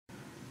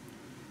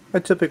I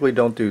typically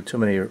don't do too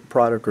many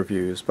product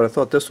reviews, but I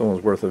thought this one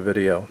was worth a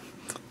video.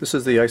 This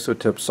is the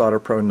Iso-Tip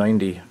SolderPro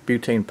 90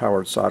 butane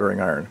powered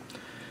soldering iron.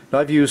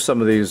 Now, I've used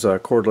some of these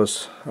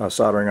cordless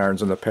soldering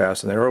irons in the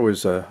past, and they're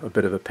always a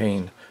bit of a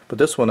pain, but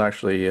this one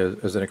actually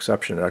is an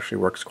exception. It actually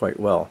works quite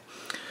well.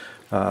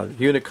 The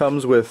unit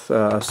comes with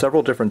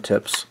several different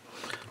tips.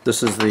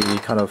 This is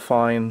the kind of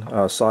fine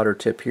solder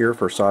tip here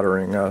for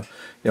soldering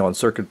on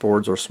circuit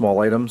boards or small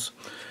items.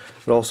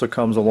 It also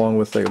comes along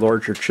with a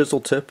larger chisel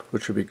tip,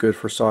 which would be good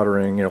for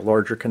soldering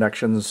larger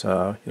connections,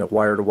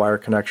 wire-to-wire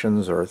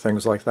connections or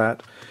things like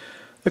that.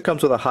 It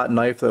comes with a hot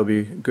knife that will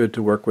be good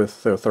to work with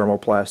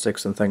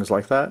thermoplastics and things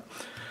like that.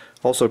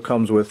 Also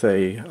comes with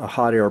a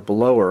hot air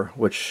blower,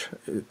 which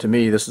to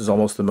me this is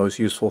almost the most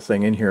useful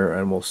thing in here,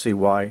 and we'll see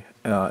why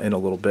in a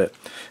little bit.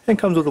 And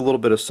comes with a little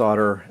bit of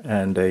solder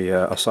and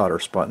a solder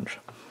sponge.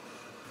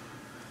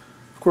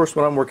 Of course,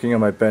 when I'm working on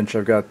my bench,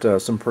 I've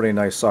got some pretty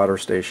nice solder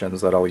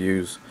stations that I'll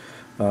use.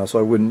 So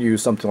I wouldn't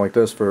use something like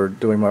this for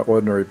doing my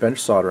ordinary bench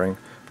soldering,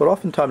 but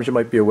oftentimes you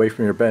might be away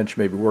from your bench,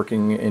 maybe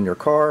working in your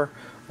car,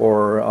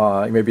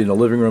 or maybe in the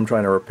living room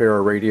trying to repair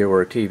a radio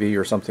or a TV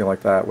or something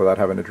like that without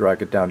having to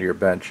drag it down to your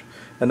bench.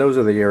 And those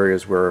are the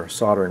areas where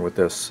soldering with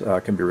this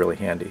can be really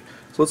handy.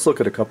 So let's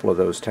look at a couple of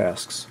those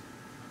tasks.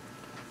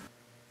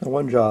 Now,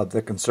 one job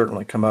that can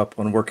certainly come up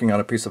when working on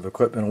a piece of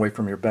equipment away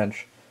from your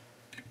bench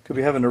could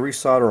be having to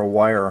resolder a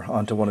wire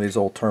onto one of these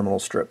old terminal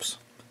strips.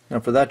 Now,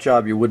 for that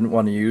job, you wouldn't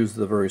want to use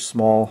the very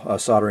small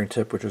soldering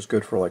tip, which is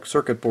good for like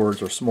circuit boards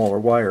or smaller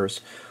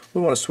wires. We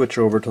want to switch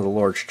over to the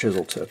large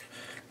chisel tip.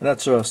 And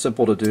that's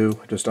simple to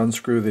do. Just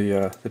unscrew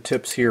the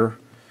tips here,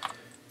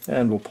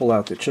 and we'll pull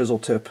out the chisel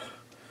tip,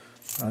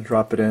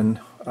 drop it in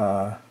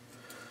to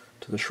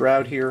the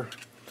shroud here,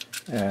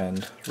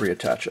 and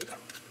reattach it.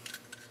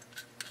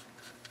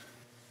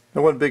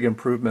 Now, one big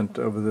improvement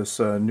over this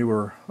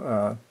newer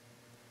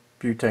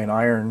butane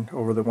iron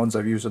over the ones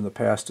I've used in the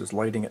past is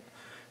lighting it.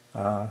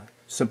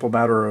 Simple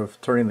matter of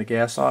turning the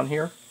gas on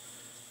here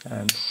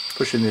and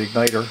pushing the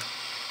igniter.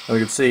 And we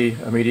can see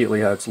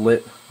immediately how it's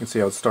lit. You can see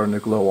how it's starting to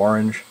glow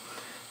orange.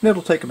 And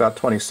it'll take about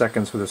 20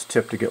 seconds for this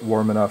tip to get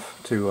warm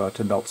enough to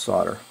melt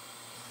solder.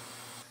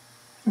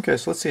 Okay,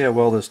 so let's see how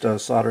well this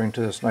does soldering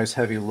to this nice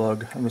heavy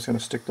lug. I'm just going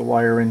to stick the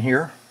wire in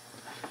here,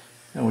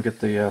 and we'll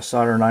get the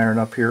soldering iron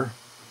up here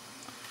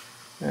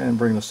and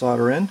bring the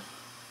solder in.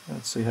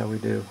 Let's see how we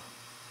do.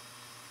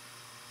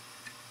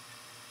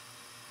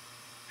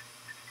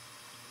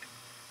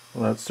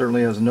 Well, that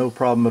certainly has no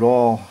problem at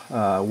all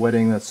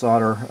wetting that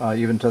solder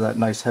even to that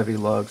nice heavy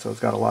lug, so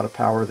it's got a lot of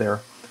power there.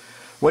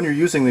 When you're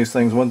using these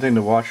things, one thing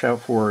to watch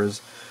out for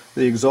is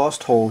the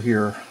exhaust hole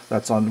here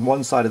that's on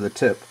one side of the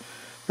tip.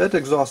 That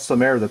exhausts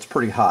some air that's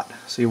pretty hot,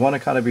 so you want to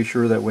kind of be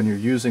sure that when you're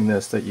using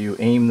this that you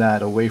aim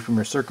that away from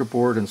your circuit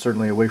board and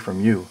certainly away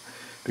from you,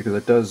 because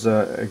it does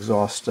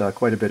exhaust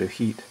quite a bit of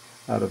heat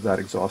out of that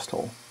exhaust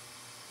hole.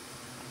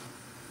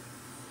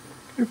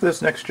 For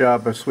this next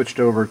job, I've switched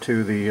over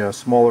to the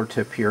smaller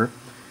tip here.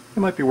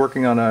 You might be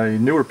working on a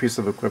newer piece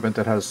of equipment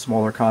that has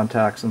smaller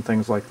contacts and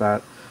things like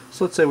that.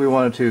 So let's say we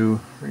wanted to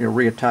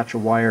reattach a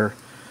wire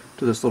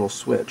to this little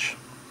switch.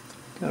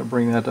 Kind of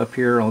bring that up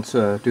here. Let's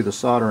do the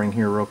soldering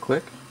here real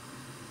quick.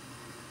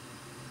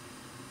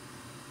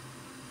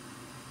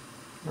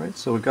 Right,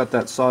 so we've got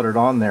that soldered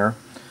on there.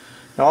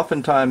 Now,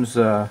 oftentimes,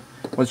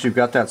 once you've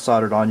got that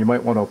soldered on, you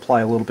might want to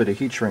apply a little bit of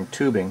heat shrink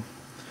tubing.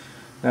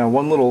 Now,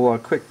 one little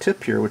quick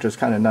tip here, which is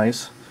kind of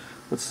nice.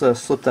 Let's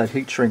slip that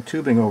heat shrink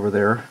tubing over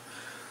there.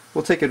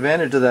 We'll take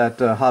advantage of that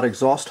hot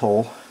exhaust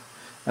hole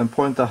and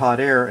point the hot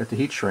air at the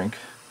heat shrink,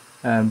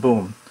 and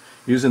boom.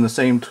 Using the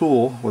same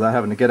tool without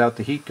having to get out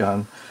the heat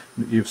gun,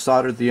 you've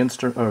soldered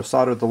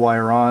the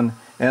wire on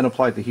and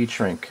applied the heat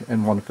shrink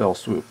in one fell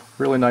swoop.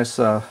 Really nice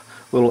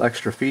little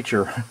extra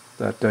feature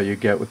that you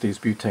get with these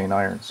butane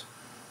irons.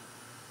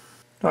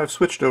 Now, I've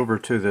switched over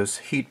to this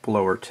heat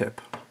blower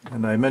tip.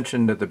 And I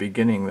mentioned at the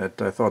beginning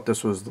that I thought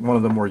this was one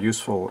of the more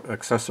useful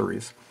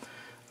accessories.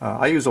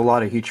 I use a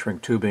lot of heat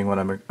shrink tubing when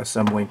I'm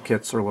assembling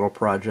kits or little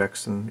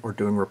projects or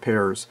doing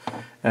repairs.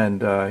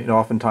 And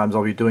oftentimes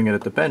I'll be doing it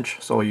at the bench,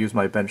 so I'll use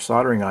my bench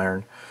soldering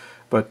iron.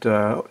 But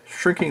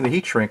shrinking the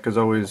heat shrink is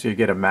always, you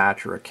get a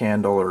match or a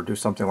candle or do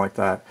something like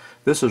that.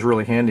 This is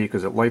really handy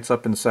because it lights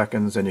up in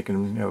seconds, and you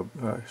can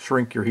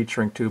shrink your heat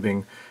shrink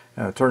tubing,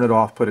 turn it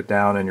off, put it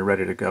down, and you're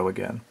ready to go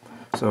again.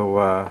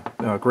 So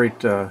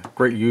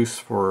great use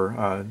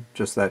for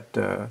just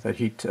that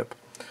heat tip.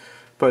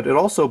 But it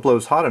also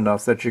blows hot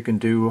enough that you can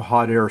do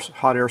hot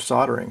air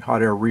soldering,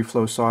 hot air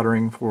reflow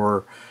soldering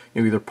for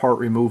either part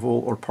removal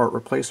or part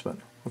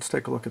replacement. Let's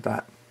take a look at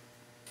that.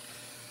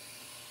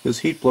 This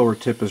heat blower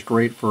tip is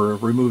great for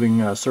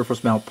removing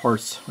surface mount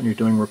parts when you're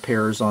doing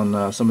repairs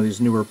on some of these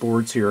newer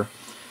boards here.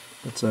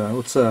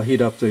 Let's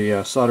heat up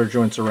the solder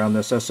joints around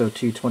this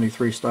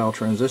SOT23 style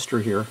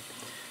transistor here.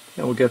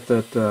 And we'll get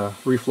that,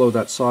 reflow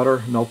that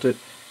solder, melt it,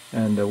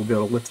 and we'll be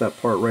able to lift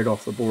that part right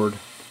off the board.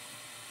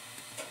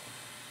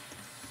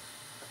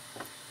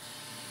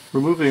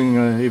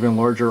 Removing even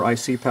larger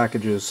IC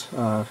packages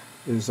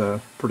is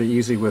pretty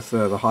easy with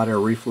the hot air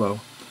reflow.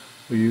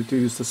 We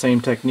use the same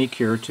technique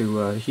here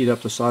to heat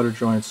up the solder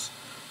joints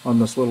on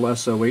this little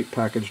SO8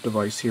 package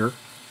device here.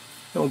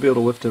 And we'll be able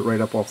to lift it right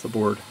up off the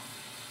board.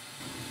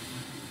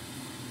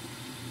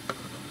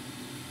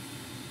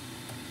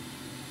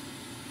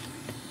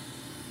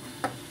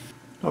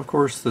 Of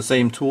course, the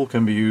same tool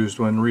can be used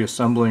when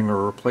reassembling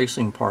or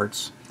replacing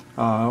parts.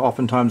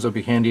 Oftentimes it will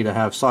be handy to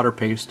have solder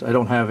paste. I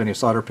don't have any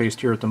solder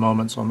paste here at the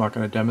moment, so I'm not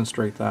going to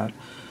demonstrate that.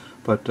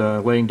 But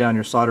laying down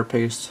your solder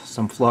paste,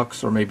 some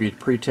flux, or maybe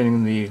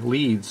pre-tinning the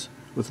leads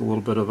with a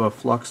little bit of a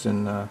flux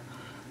and a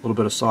little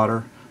bit of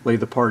solder, lay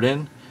the part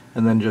in,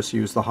 and then just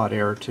use the hot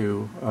air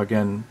to,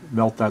 again,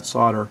 melt that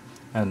solder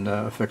and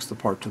affix the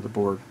part to the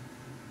board.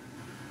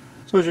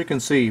 So as you can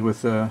see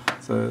with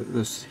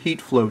this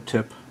heat flow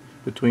tip,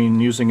 between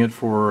using it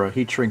for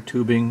heat shrink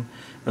tubing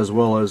as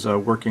well as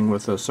working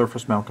with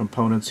surface mount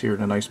components here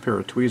in a nice pair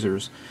of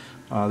tweezers,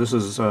 this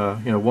is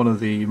one of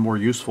the more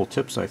useful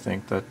tips I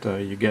think that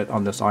you get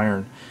on this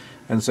iron.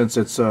 And since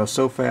it's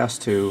so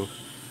fast to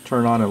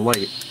turn on and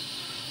light,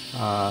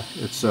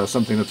 it's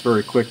something that's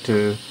very quick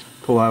to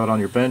pull out on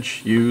your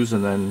bench, use,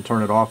 and then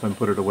turn it off and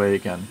put it away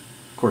again,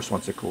 of course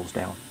once it cools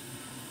down.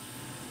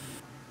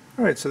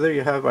 Alright, so there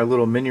you have my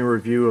little mini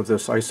review of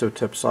this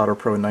Iso-Tip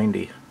SolderPro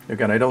 90.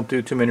 Again, I don't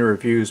do too many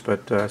reviews,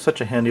 but such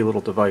a handy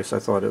little device, I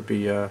thought it would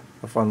be a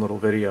fun little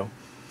video.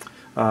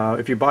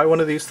 If you buy one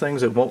of these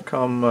things, it won't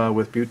come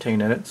with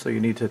butane in it, so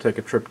you need to take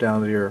a trip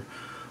down to your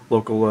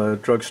local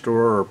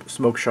drugstore or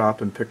smoke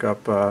shop and pick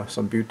up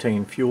some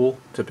butane fuel,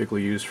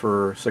 typically used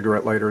for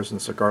cigarette lighters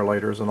and cigar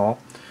lighters and all.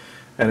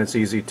 And it's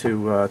easy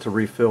to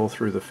refill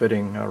through the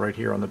fitting right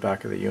here on the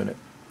back of the unit.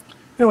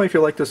 Anyway, if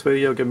you like this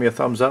video, give me a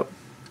thumbs up.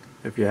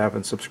 If you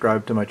haven't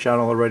subscribed to my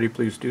channel already,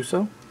 please do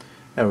so.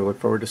 And we look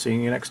forward to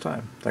seeing you next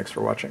time. Thanks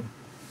for watching.